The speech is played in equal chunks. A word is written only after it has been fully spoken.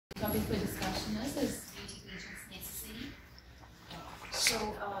topic for discussion is beauty pageants necessary?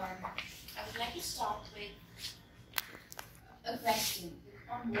 I would like to start with a question.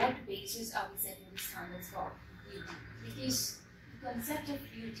 On what basis are we setting the standards for beauty? Because the concept of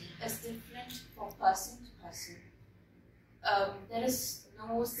beauty is different from person to person. There is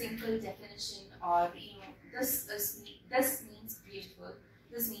no single definition, or this means beautiful,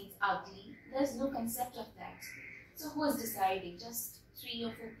 this means ugly. There's no concept of that. So who is deciding? Just 3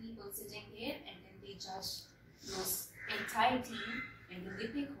 or 4 people sitting there, and then they judge those entire team, and then they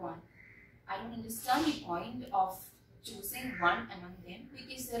pick one. I don't understand the point of choosing one among them,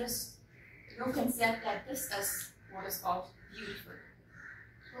 because there is no concept that this is what is called beautiful.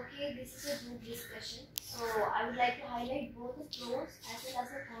 Okay, this is a group discussion. So I would like to highlight both the pros as well as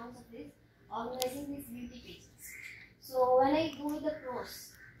the cons of this organizing these beauty pageants. So when I go with the pros,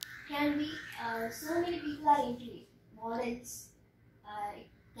 can be so many people are into it. Models, it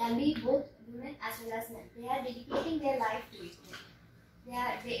can be both women as well as men. They are dedicating their life to it.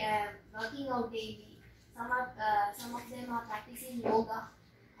 They are working out daily. Some of them are practicing yoga,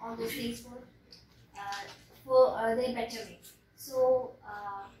 all those things for their betterment. So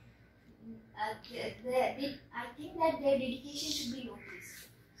I think that their dedication should be noticed.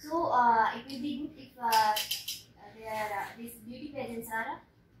 So it will be good if these beauty pageants are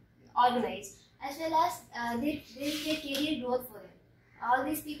organized, as well as there is a career growth for them. All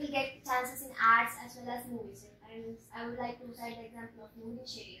these people get chances in arts as well as movies. And I would like to cite the example of Noor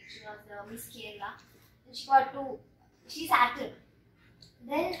Shetty. She was the Miss Kerala, and she's actor.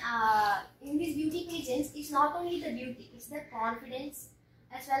 Then in these beauty pageants, it's not only the beauty, it's the confidence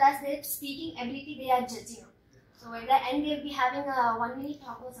as well as their speaking ability they are judging on. So at the end they'll be having a 1-minute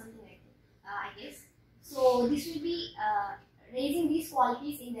talk or something like that, I guess. So this will be raising these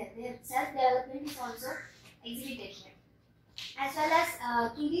qualities in them. Their self-development is also exhibited here. As well as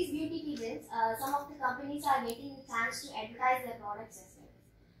through these beauty pageants, some of the companies are getting the chance to advertise their products as well.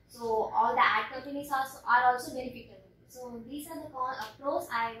 So all the ad companies are also benefited. So these are the pros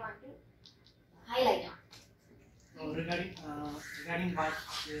I want to highlight on. So regarding what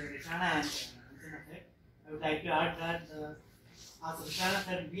Rishana and Anjana said, I would like to add that as Rishana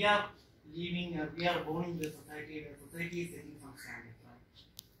said, we are born in the society where society is setting some standards, right?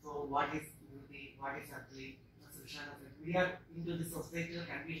 So what is beauty, what is ugly, as Rishana said, we are into the societal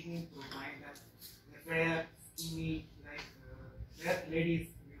conditioning to find that the fair, skinny, like fair ladies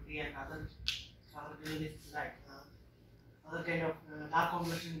beauty and other girls like other kind of dark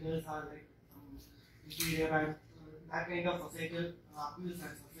complexion girls are like inferior, and that kind of societal abuse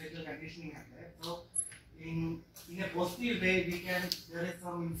and societal conditioning are there. So in a positive way, there is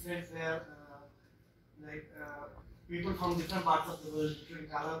some instance where people from different parts of the world, different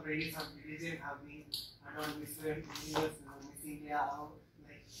color, race, and religion have been adorned Miss Universe, Miss India, or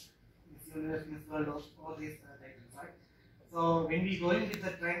like Miss Universe, Miss World, all these titles, right? So when we go in with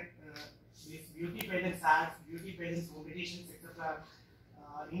the trend, these beauty pageants ads, beauty pageants competitions, etc.,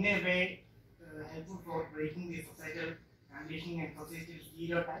 in a way helpful for breaking the societal conditioning and societal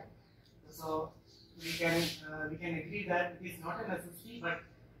stereotype. So we can agree that it is not a necessity, but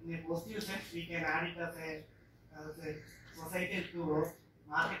in a positive sense, we can add it as a societal tool,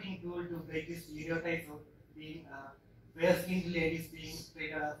 marketing tool to break the stereotypes of being fair-skinned ladies being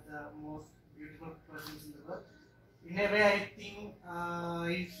treated as the most beautiful persons in the world. In a way, I think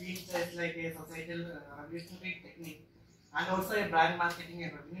it feels as like a societal revolutionary technique, and also a brand marketing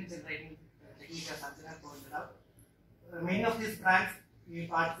and revenue generating technique, as Anjana pointed out. Many of these brands we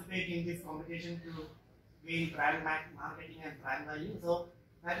participate in this competition to gain brand marketing and brand value. So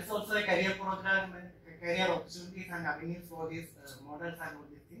that is also a career program, career opportunities and avenues for these models and all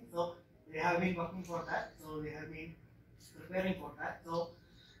these things. So they have been working for that. So they have been preparing for that. So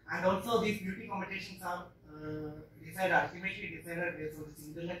and also these beauty competitions are ultimately decided based on this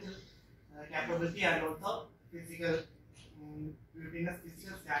intellectual capability and also physical beautiness,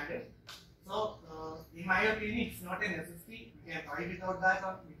 physical standard. So in my opinion, it's not a necessity. We can try without that,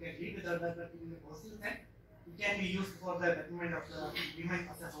 or we can live without that, but in a positive sense, it can be used for the betterment of the women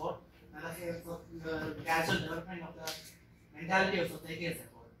as a whole, and as a casual development of the mentality of society as a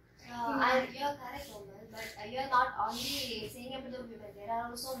whole. You are correct, Omer, but you are not only saying about the women. There are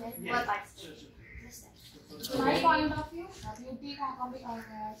also men who are participating. From my point of view, beauty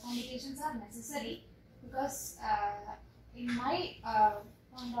competitions are necessary because, in my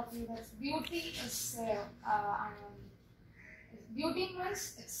point of view, that beauty is beauty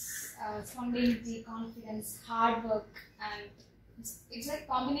means it's spontaneity, confidence, hard work, and it's a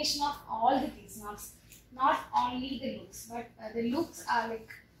combination of all the things, not only the looks, but the looks are like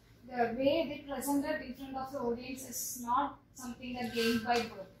the way they presented in front of the audience is not something that gained by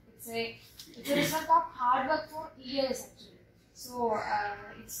birth. It's a result of hard work for years actually. So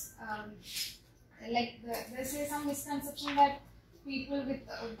it's like there's some misconception that people with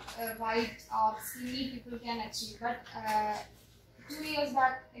white or skinny people can achieve, but 2 years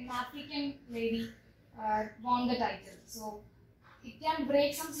back an African lady won the title. So it can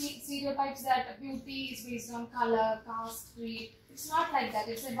break some stereotypes that beauty is based on color, caste, creed. It's not like that.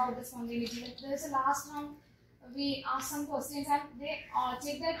 It's about the spontaneity. Like there's a last round, we ask some questions and they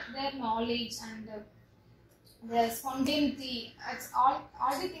check their knowledge and their spontaneity. It's all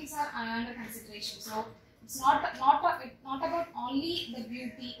the things are under consideration. So it's not about only the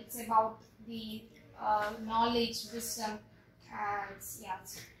beauty. It's about the knowledge, wisdom.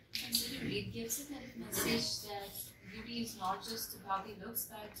 Absolutely, it gives a kind of message that beauty is not just about the looks,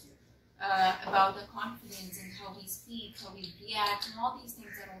 but about the confidence and how we speak, how we react, and all these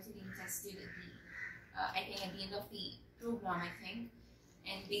things are also being tested at the, I think, at the end of the program, I think,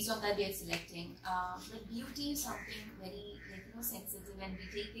 and based on that, we are selecting. But beauty is something very, sensitive, and we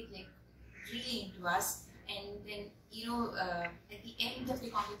take it really into us. And then, at the end of the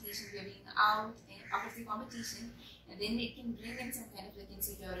competition, we are being out of the competition, and then it can bring in some kind of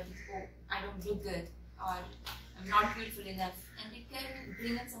insecurity. Oh, I don't look good, or I'm not beautiful enough, and it can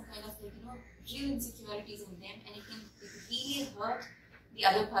bring in some kind of real insecurities in them, and it can really hurt the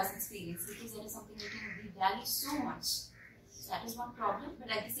other person's feelings, because that is something we value so much. So that is one problem. But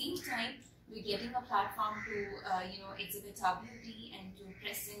at the same time, we're getting a platform to exhibit our beauty and to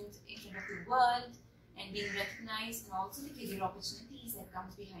present in front of the world and being recognized, and also the career opportunities that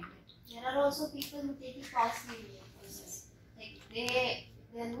comes behind it. There are also people who take it positively. Like they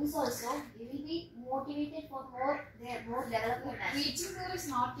lose also, they will be motivated for more development. Reaching there is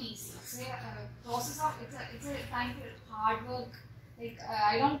not easy. It's a process of it's a kind of hard work.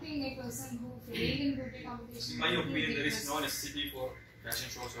 I don't think a person who failed in beauty competition. In my opinion, there is no necessity for fashion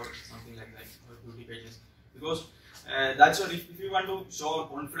shows or something like that, or beauty pages, because that's what if you want to show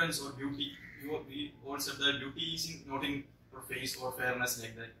confidence or beauty, we all said that beauty is not in our face or fairness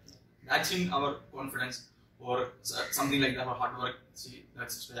like that. That's in our confidence or something like that, or hard work. See,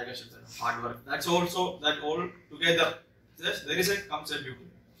 that's hard work. That's also that all together. There is comes a beauty.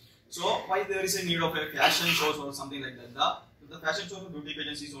 So why there is a need of a fashion shows or something like that? The fashion shows or beauty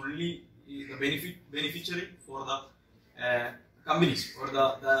pageants is only the beneficiary for the companies or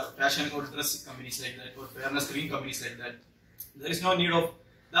the fashion or dress companies like that, or fairness green companies like that. There is no need of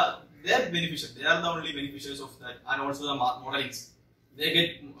their beneficiaries. They are the only beneficiaries of that, and also the modelings. They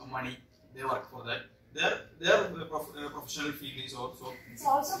get money. They work for that. Their professional feelings also. It's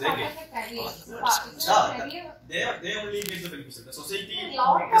also they part get. of a career. They only get the benefits. The society,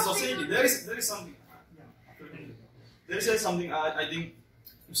 there is something. There is something. I think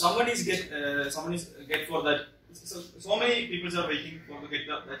if someone is get for that. So many people are waiting for to get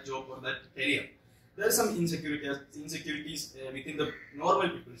that job or that career. There is some insecurities within the normal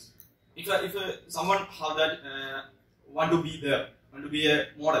people. If someone have that want to be there, want to be a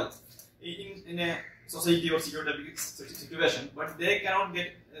model in a society or stereotypic situation, but they cannot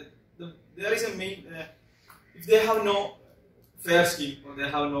get. There is a main if they have no fair skin or they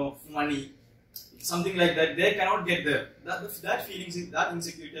have no money, something like that, they cannot get there. That feelings, that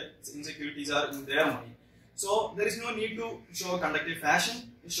insecurities are in their mind. So there is no need to conduct a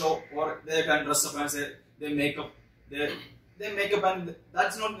fashion show, or they can dress up and say they make up, and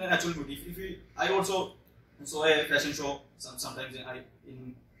that's not natural beauty. I also saw a fashion show sometimes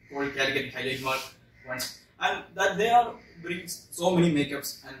in old Calicut highlight mall once, and that they are bring so many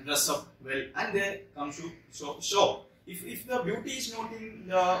makeups and dress up well, and they come to show. If the beauty is not in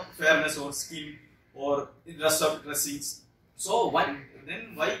the fairness or skin or dressings, so why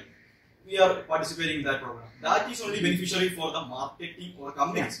we are participating in that program? That is only beneficiary for the marketing or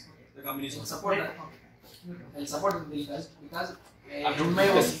companies. The companies will support that. I'll support the bill because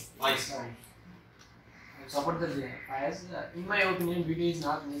support the bias. In my opinion, beauty is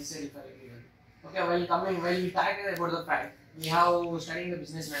not necessary for everyone. Okay, while we talk about the fact, we have studying the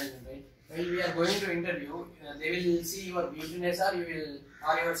business management, right? While we are going to interview, they will see your beautiness or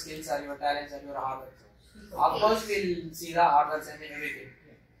your skills or your talents or your hard work. Of course, we'll see the hard work and everything.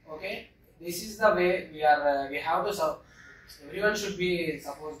 Okay, this is the way we are. We have to. Everyone should be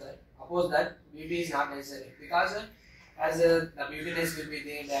oppose that beauty is not necessary, because as the beautiness will be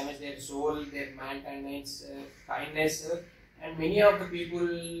there, damage their soul, their mankind's kindness, and many of the people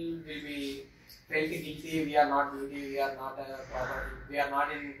will be felt guilty. We are not beauty. We are not proper. We are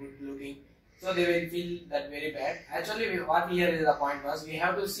not in good looking. So they will feel that very bad. Actually, what here is the point was, we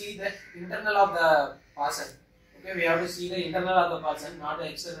have to see the internal of the person. Okay, we have to see the internal of the person, not the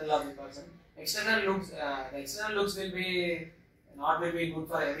external of the person. The external looks will be not will be good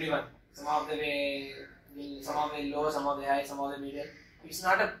for everyone. Some of the way low, some of the high, some of the medium. It's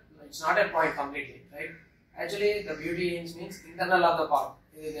not a point completely, right? Actually, the beauty means internal of the part.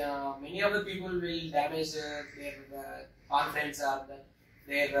 Many of the people will damage their confidence or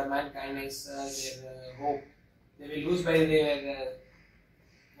their mankindness, their hope. They will lose by their.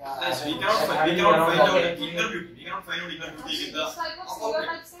 Yes, we cannot find out inner beauty. We cannot find out inner beauty with the This type of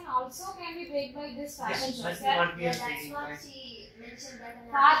stereotypes can be break by this fashion show. That's what we are That's saying. what Right? she mentioned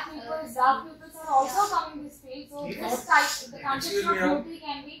that. Fat people, dark people are also coming this field. So We this thought- type, the concept Actually, we of have- beauty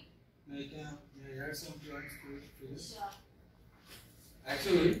can be. May I add some points to this? Sure.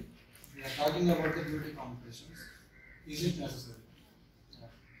 Actually, we are talking about the beauty competitions. Is it necessary?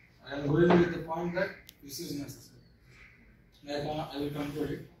 I am going with the point that this is necessary. I will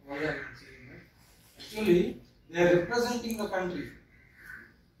conclude it. Why I am saying that? Actually, they are representing the country.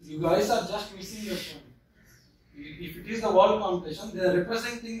 You guys are just missing the point. If it is the world competition, they are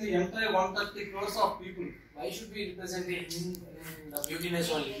representing the entire 130 crores of people. Why should we represent it in the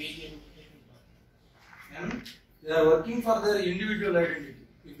beautiness only? And they are working for their individual identity.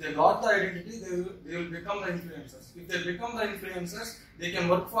 If they got the identity, they will become the influencers. If they become the influencers, they can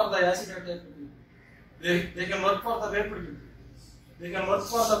work for the acid attack people. They can work for the raped people. They can work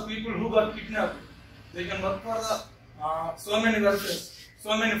for the people who got kidnapped. They can work for the so many welfares,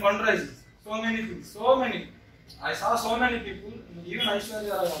 so many fundraisers, so many things, so many. I saw so many people, even Aishwarya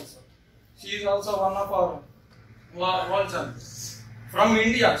Rai also. She is also one of our world champions. From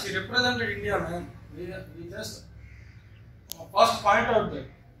India, she represented India, man. We just first point out that.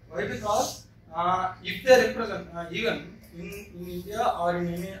 Why? Because if they represent, even in India or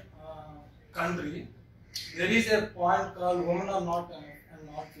in any country, there is a point called women are not and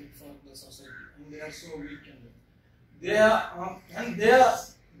not fit for the society, and they are so weak. And they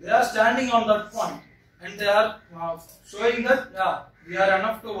are standing on that point, and they are showing that we are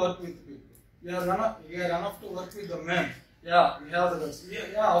enough to work with people. We are enough to work with the men. Yeah, we have the guts.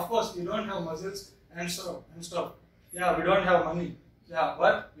 Yeah, of course we don't have muscles and stuff. Yeah, we don't have money. Yeah,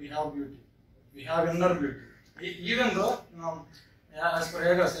 but we have beauty. We have inner beauty. Even though, as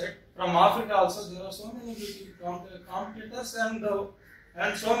Prega said, from Africa also there are so many beauty competitors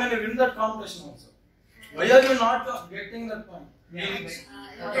and so many win that competition also. Why are you not getting that point? Means,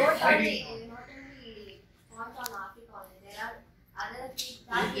 Not only point on Africa only. There are other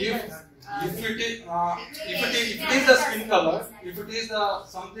people. if it is the skin color, if it is the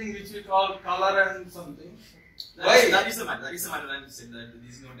something which we call color and something, that is the matter. That is the matter. I said that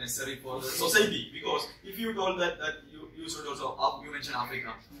this is not necessary for the society, because if you told that you should also you mentioned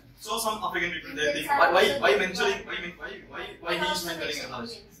Africa. So some African people they think why mentioning why he is mentioning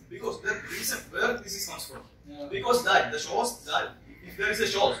others, because the reason where this comes from. Yeah. Because the shows that if there is a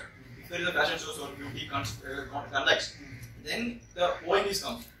show, if there is a fashion shows or beauty context, then the point is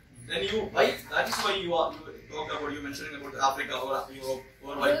comes. Then that is why you talked about you mentioning about Africa or Europe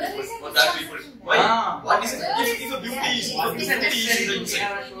or white people or black people. Why? What is it? If a beauty is in the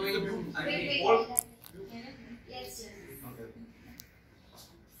inside, Yes. Okay.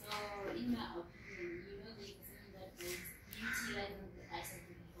 So, in my opinion, there is something that goes beauty lies in the eyes of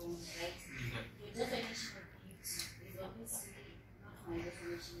the beholder, right? Your definition of beauty is obviously not my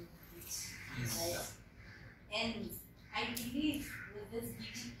definition of beauty, right? And I believe with this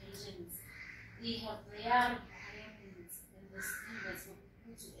beauty pageants, they have their requirements in this thing that's for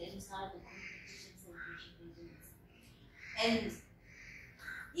people to enter the competitions of beauty pageants. And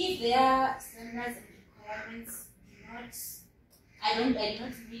if their standards and requirements do not, I do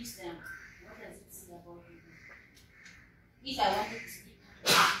not meet them, what does it say about me? If I wanted to be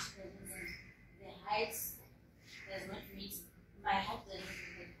pregnant and the height does not meet, my height does not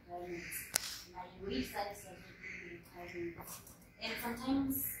meet the requirements, my waist size does not meet the requirements. And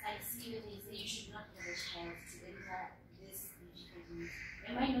sometimes I see that they say you should not have a child to enter this beauty pageant.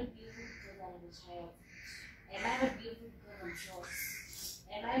 Am I not beautiful because I have a child? Am I not beautiful because I'm short?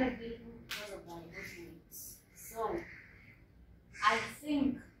 Am I not beautiful because of my movements? So, I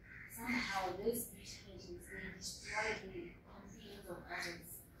think somehow these beauty pageants they destroy the confidence of others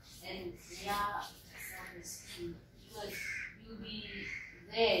and their self-esteem, because you'll be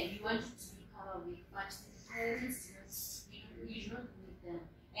there, you want it to be part of it, but the parents you do not meet them,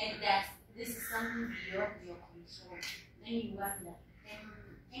 and that this is something beyond your control. Then you wonder,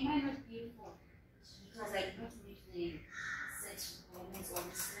 am I not beautiful because I do not meet the set requirements or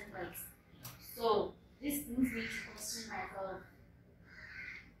the standards? So this brings me to question myself: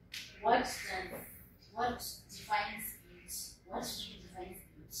 what defines beauty? What really defines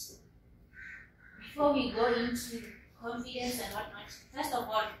beauty? Before we go into confidence and whatnot, first of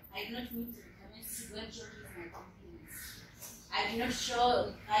all, I do not meet the requirements to go and showcase my confidence. I do I'm not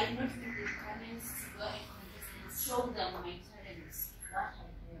sure, I do not think the comments were in context and show them my talents, what I have,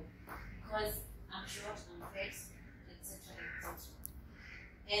 because I'm short, I'm fat, etc. etc.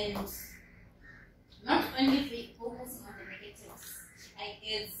 And not only focusing on the negatives,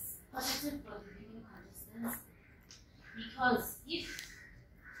 it's positive for the remaining contestants, because if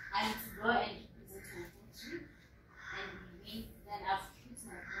I'm to go and present my country and win, then I've put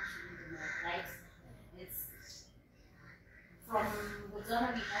my country in the map, right? It's from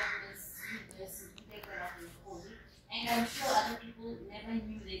Botswana we have this university background in COVID, and I'm sure other people never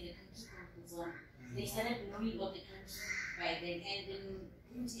knew there's a country called Botswana. They started knowing of the country by then, and in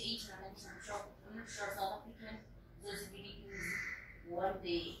 28 I'm not sure South African, those really won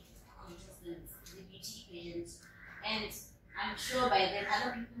the contestants, the beauty pageants, and I'm sure by then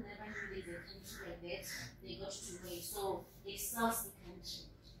other people never knew there's a country like that. They got to know it, so it serves the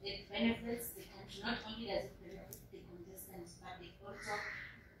country. It benefits the country. Not only does it benefit the contestants, but it also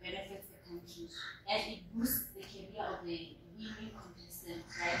benefits the country, and it boosts the career of the women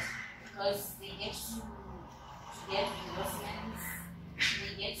contestants, right? Because they get to get endorsements,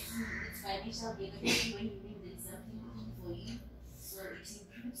 they get to it's financial gain when you win. There's something in for you, so it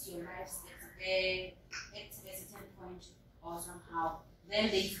improves your lives at a certain point or somehow. Then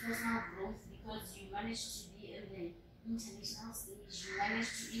there is personal growth because you manage to be in the international stage, you manage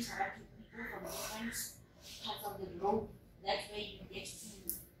to interact with people from different parts of the globe. That way you get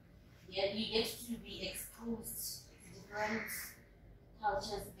to be exposed to different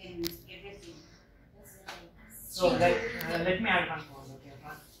cultures and everything. So let me add one point. Okay,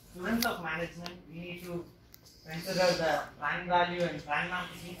 for students of management, we need to consider the brand value and brand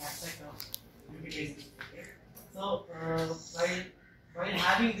marketing aspect of beauty business. Okay? So while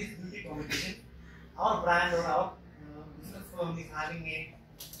having this beauty competition, our brand or our business firm is having a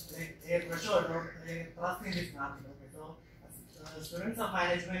threshold or a trust in this market. Okay, so students of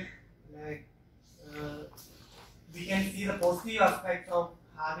management, we can see the positive aspects of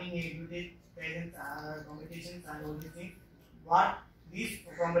having a beauty pageants, competitions and all these things. What these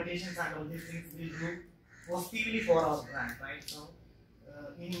competitions and all these things will do positively for our brand, right? So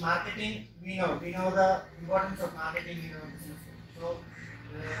in marketing, we know the importance of marketing in our business. So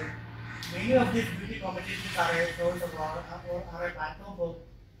many of these beauty competitions are a source of or are a platform for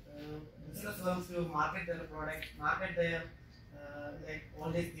business firms to market their product, market their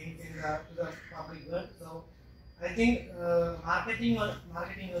all these things to the public world. So I think marketing or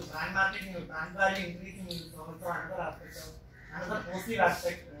brand value increasing is also another positive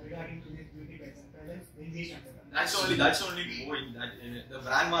aspect regarding to this beauty pageant. That's only point that the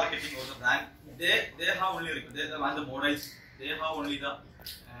brand marketing or the brand they have only the models, they have only the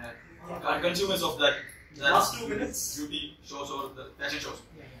consumers of that last 2 minutes beauty shows or the fashion shows.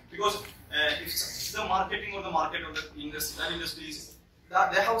 Because if the marketing or the market or the industry is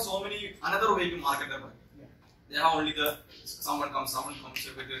that they have so many another way to market their brand. They have only someone comes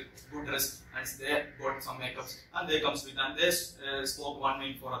with a good dress and they got some makeups and they comes with and they spoke 1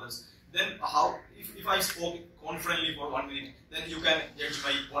 minute for others. Then how if I spoke confidently for 1 minute, then you can judge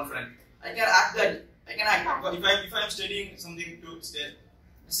my confidence. I can act. But if I am studying something to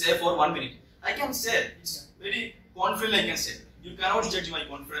say for 1 minute, I can say it's very confident. I can say you cannot judge my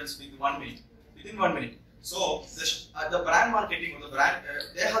confidence within 1 minute. So the brand marketing or the brand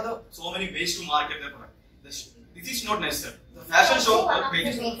they have so many ways to market their product. This is not necessary. The fashion show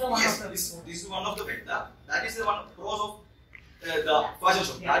pages. Yes, this is one of the ways. That is the one pros of the fashion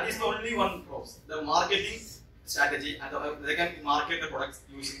show. That is the only one pros. The marketing strategy and they can market the products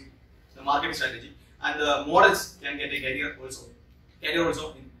using the marketing strategy, and the models can get a career also in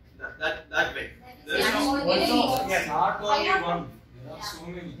that way. There is no also, yes, not only one. There are so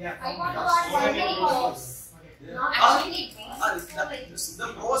many. I want to ask one many pros. Not actually the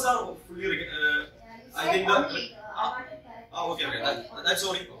pros are fully. I think that's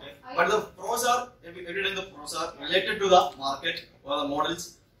sorry. Okay, but the pros are every time the pros are related to the market or the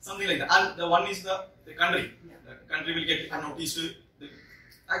models, something like that. And the one is the country. The country will get noticed.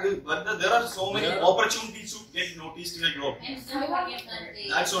 But there are so many opportunities to get noticed in a globe. And don't forget that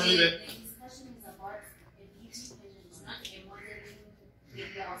That's only the discussion is about a beauty pageant, not a modeling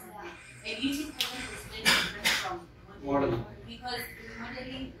area or something. A beauty pageant is very different from modeling. Because in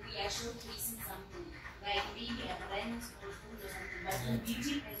modeling we are showcasing something, like maybe a brand or food or something. But in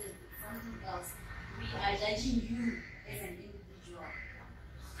beauty pageant it's something else. We are judging you as an individual.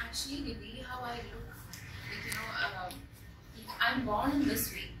 Actually, the way how I look, I'm born in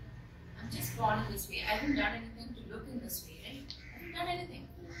this way. I'm just born in this way. I haven't done anything to look in this way, right? I haven't done anything.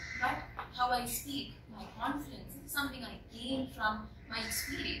 But how I speak, my confidence, is something I gain from my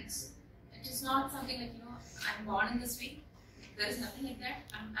experience. It is not something like, I'm born in this way. there is nothing like that.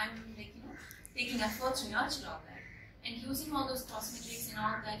 I'm like, taking efforts to nurture all that. And using all those cosmetics and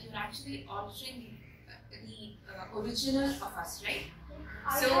all that, you're actually altering the original of us, right?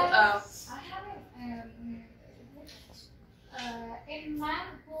 I So, have a man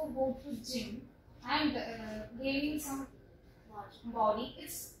who go to gym and gaining some body.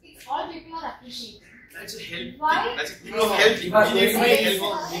 It's all people are appreciating. That's a health. Why? That's a thing of health. We need to be healthy.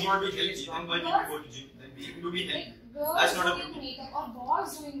 We need to be healthy. Then why people go to gym? Then we need to be healthy. Girls That's not a doing makeup or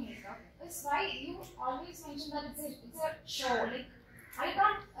boys doing makeup. It's why you always mention that it's a show. Like I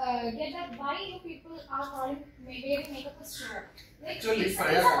can't get that why you people are calling wearing makeup a show. Like Actually, it's for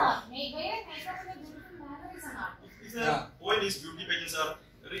an us, art. Wearing makeup in a beautiful manner is an art. If the point is beauty pageants are,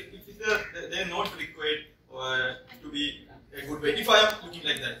 if they're not required to be a good way. If I am looking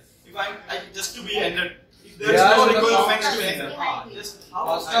like that, if I just to be entered, if there is Yeah, no the requirements to competition. enter, just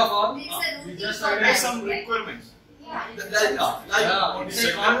how First of all, It's we just there is started. some requirements. Yeah. Yeah, What it's is a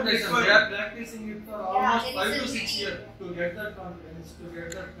it? competition. They are practicing it for almost there 5 is to a 6 years to get that confidence, to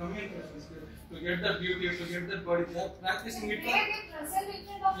get that communication skill, to get that beauty, to get that body. They are practicing The it way for. they present in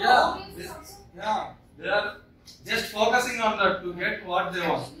front of the Yeah, audience is also. Yeah, they are just focusing on that to get what they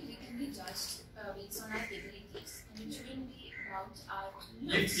want. actually, we can be judged based on our abilities, and it shouldn't be about our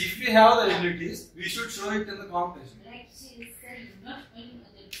If we have the abilities, we should show it in the competition. Like she said, not only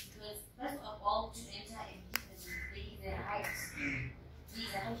because first of all, to enter a business, there is a height. There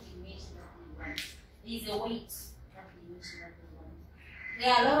is a height image that we want. There is a weight that we image that we want. There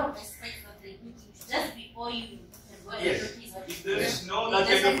are a lot of aspects of the beauty just before you can go and Yes. notice what If there is no They that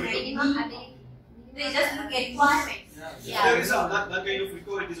kind of doesn't requirement, minimum ability. They just look at requirements. if Yeah. there is that kind of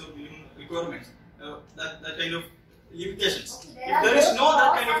requirements, that kind of limitations. If there is no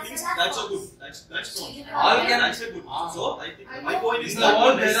that kind of things, that's a good. That's wrong. All can That's a good. So I think my point is In the that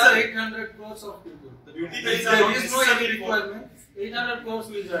world, there are necessary. 800 crores of people. The beauty If pageants are there not is no any necessary for. requirement, 800 crores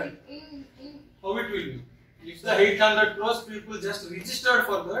will join. In How it will be? If the 800 crores people just registered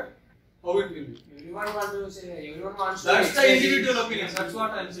for that, how it will be? Everyone wants to say, everyone wants to. That's the individual opinion. That's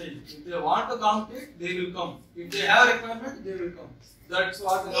what I'm saying. If they want to compete, they will come. If they have requirement, they will come. That's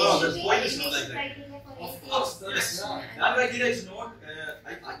what. No, the point is not like that. criteria for Of STs. course, yes. That criteria is not.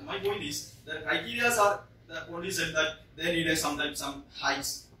 My point is the criteria are the only said that they need sometimes some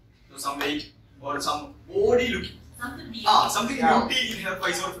heights, so some weight or some body looking. Something beyond. Something Yeah. beauty in her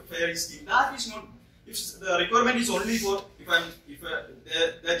face or fair skin. That is not. If the requirement is only for if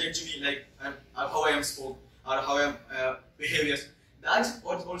they judge me like how I am spoke or how I am behaviors, that's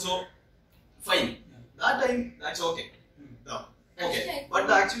also fine. That time that's okay. No. Okay. But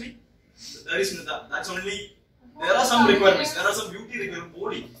actually there is that's only there are some requirements. There are some beauty requirements.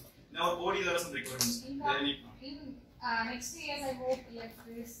 Body. In our body there are some requirements. They need. in next years, I hope like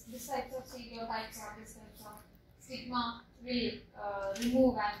this types of stereotypes or this types of stigma will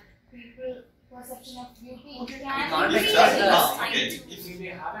remove and people perception of beauty Okay. can We can't be expect realized. that. Okay. If it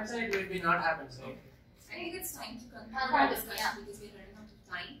will happen, so it will be not happen. So. I think it's time to conclude our discussion because we're running out of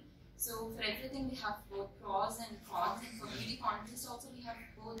time. So for everything we have both pros and cons, and for beauty contest also we have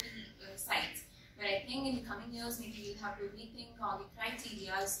both the sides. But I think in the coming years maybe we'll have to rethink all the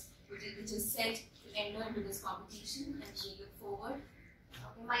criteria which is set to enter into this competition, and we look forward.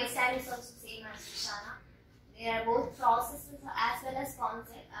 Okay, my stand is also same as Shana. There are both processes as well as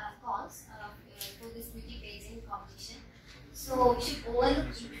cons to this beauty pageant competition. So we should overlook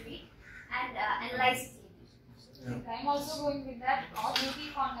into it and analyze it. I'm also going with that. All beauty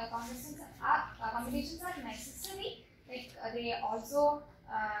competitions are necessary. Like they also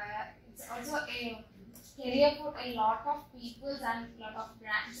it's also a career for a lot of people and a lot of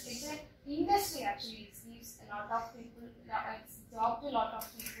brands. It's an industry actually. It gives a lot of people it's job to a lot of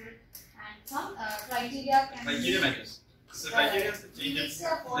people, and some criteria can Criteria be matters. So criteria It's changes. a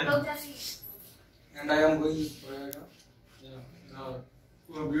photography. And I am going with Prayaga.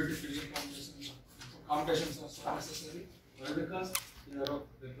 For beauty pageant competitions are so necessary. Why? Because they are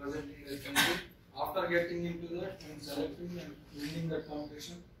representing their country. After getting into that and selecting and winning that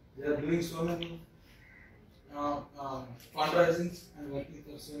competition, they are doing so many fundraisings and working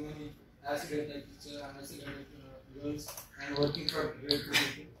for so many accident girls and working for great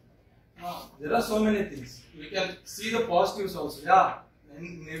people. There are so many things. We can see the positives also. Yeah,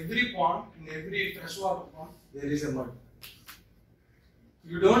 in every pond, in every freshwater pond, there is a mud.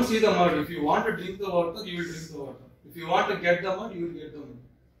 You don't see the mud. If you want to drink the water, you will drink the water. If you want to get the mud, you will get the mud.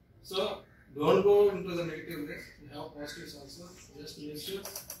 So don't go into the negative ways. You have positives also. Just make sure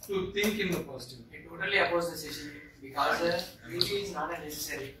to think in the positive. I totally oppose the session because beauty is not a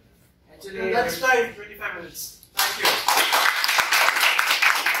necessary. Actually, That's time, 25 minutes. Thank you.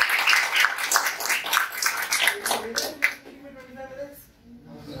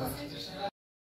 Shara.